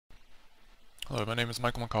Hello, my name is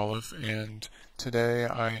Michael McAuliffe, and today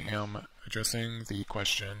I am addressing the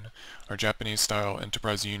question, are Japanese-style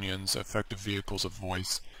enterprise unions effective vehicles of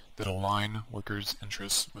voice that align workers'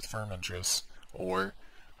 interests with firm interests, or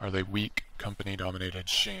are they weak, company-dominated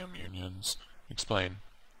sham unions? Explain.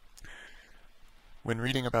 When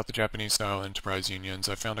reading about the Japanese-style enterprise unions,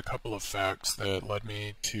 I found a couple of facts that led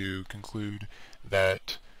me to conclude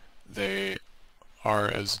that they are,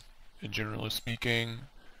 as generally speaking,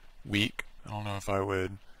 weak. I don't know if I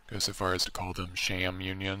would go so far as to call them sham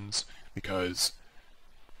unions, because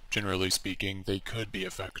generally speaking they could be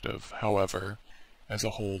effective. However, as a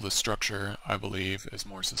whole, the structure, I believe, is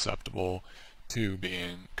more susceptible to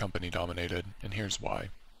being company dominated, and here's why.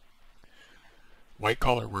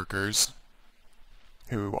 White-collar workers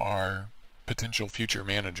who are potential future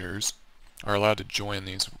managers are allowed to join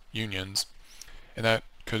these unions, and that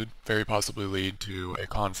could very possibly lead to a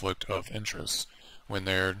conflict of interests when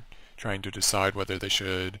they're trying to decide whether they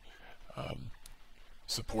should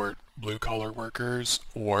support blue-collar workers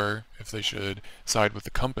or if they should side with the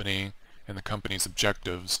company and the company's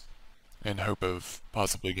objectives in hope of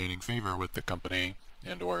possibly gaining favor with the company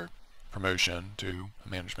and or promotion to a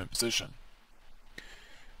management position.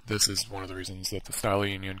 This is one of the reasons that the style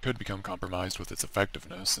union could become compromised with its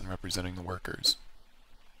effectiveness in representing the workers.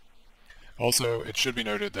 Also, it should be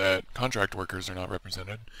noted that contract workers are not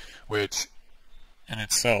represented, which in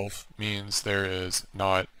itself means there is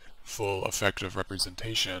not full effective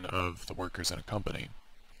representation of the workers in a company.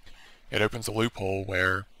 It opens a loophole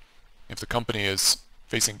where if the company is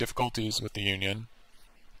facing difficulties with the union,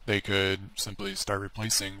 they could simply start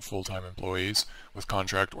replacing full-time employees with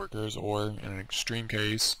contract workers, or in an extreme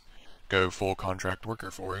case, go full contract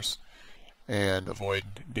worker force and avoid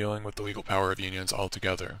dealing with the legal power of unions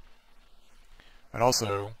altogether. I'd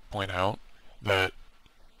also point out that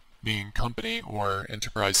being company or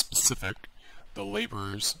enterprise specific, the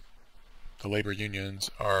labor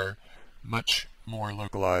unions are much more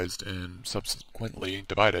localized and subsequently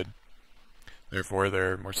divided. Therefore,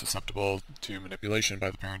 they're more susceptible to manipulation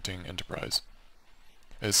by the parenting enterprise.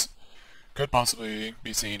 This could possibly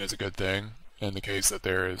be seen as a good thing in the case that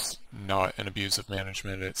there is not an abuse of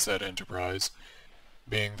management at said enterprise,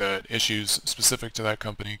 being that issues specific to that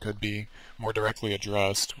company could be more directly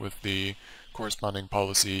addressed with the corresponding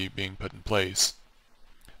policy being put in place.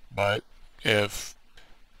 But if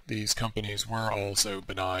these companies were also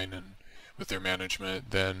benign and with their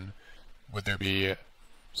management, then would there be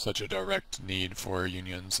such a direct need for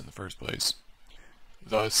unions in the first place?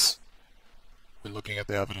 Thus, when looking at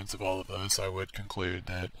the evidence of all of this, I would conclude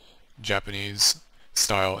that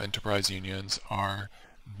Japanese-style enterprise unions are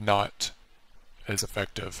not as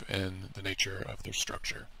effective in the nature of their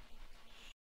structure.